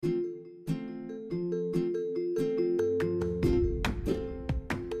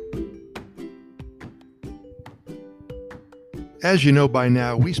As you know by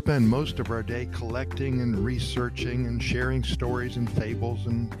now, we spend most of our day collecting and researching and sharing stories and fables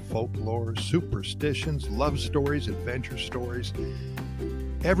and folklore, superstitions, love stories, adventure stories,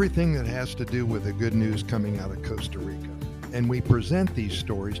 everything that has to do with the good news coming out of Costa Rica. And we present these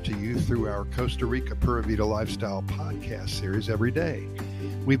stories to you through our Costa Rica Pura Vida Lifestyle podcast series every day.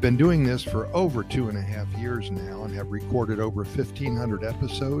 We've been doing this for over 2.5 years now and have recorded over 1,500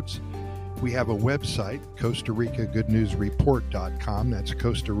 episodes. We have a website, Costa Rica Good News Report.com. That's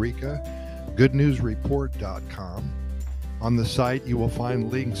Costa Rica Good News Report.com. On the site, you will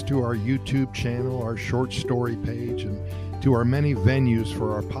find links to our YouTube channel, our short story page, and to our many venues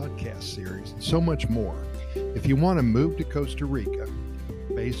for our podcast series, and so much more. If you want to move to Costa Rica,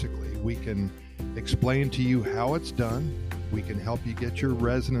 basically, we can explain to you how it's done. We can help you get your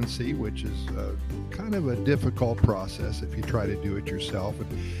residency, which is kind of a difficult process if you try to do it yourself.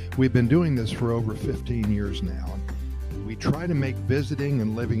 And we've been doing this for over 15 years now. And we try to make visiting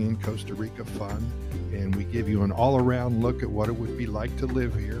and living in Costa Rica fun, and we give you an all-around look at what it would be like to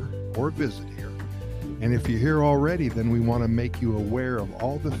live here or visit here. And if you're here already, then we want to make you aware of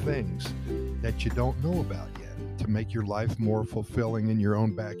all the things that you don't know about yet to make your life more fulfilling in your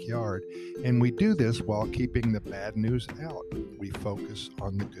own backyard. And we do this while keeping the bad news out. We focus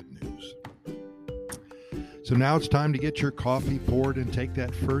on the good news. So now it's time to get your coffee poured and take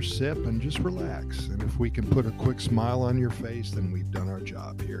that first sip and just relax. And if we can put a quick smile on your face, then we've done our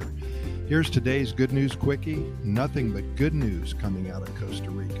job here. Here's today's Good News Quickie. Nothing but good news coming out of Costa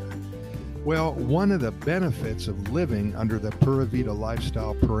Rica. Well, one of the benefits of living under the Pura Vida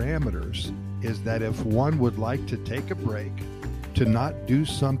lifestyle parameters is that if one would like to take a break, to not do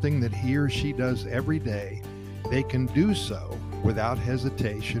something that he or she does every day, they can do so without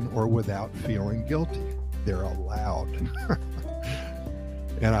hesitation or without feeling guilty. They're allowed.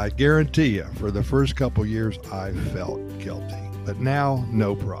 And I guarantee you, for the first couple years, I felt guilty. But now,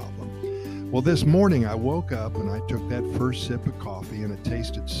 no problem. Well, this morning I woke up and I took that first sip of coffee, and it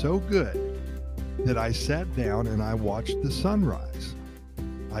tasted so good that I sat down and I watched the sunrise.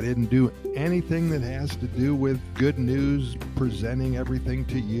 I didn't do anything that has to do with good news, presenting everything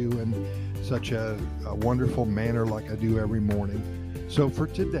to you in such a wonderful manner like I do every morning. So for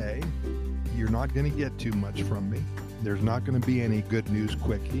today, you're not going to get too much from me. There's not going to be any good news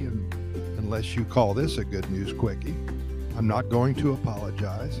quickie, and unless you call this a good news quickie. I'm not going to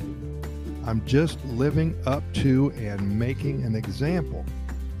apologize. I'm just living up to and making an example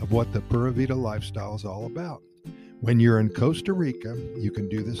of what the Pura Vida lifestyle is all about. When you're in Costa Rica, you can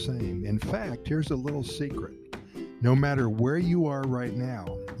do the same. In fact, here's a little secret. No matter where you are right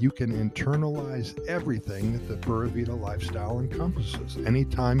now, you can internalize everything that the Pura Vida lifestyle encompasses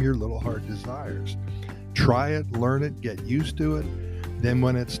anytime your little heart desires. Try it, learn it, get used to it. Then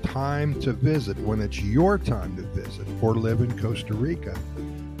when it's time to visit, when it's your time to visit or live in Costa Rica,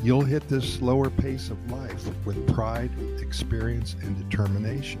 you'll hit this slower pace of life with pride, experience, and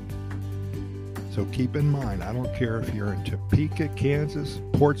determination. So keep in mind, I don't care if you're in Topeka, Kansas,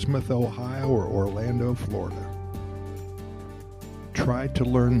 Portsmouth, Ohio, or Orlando, Florida. Try to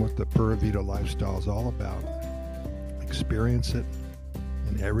learn what the Pura Vida lifestyle is all about. Experience it,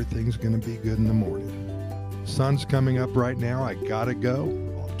 and everything's going to be good in the morning. Sun's coming up right now. I gotta go.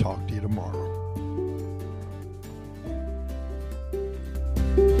 I'll talk to you tomorrow.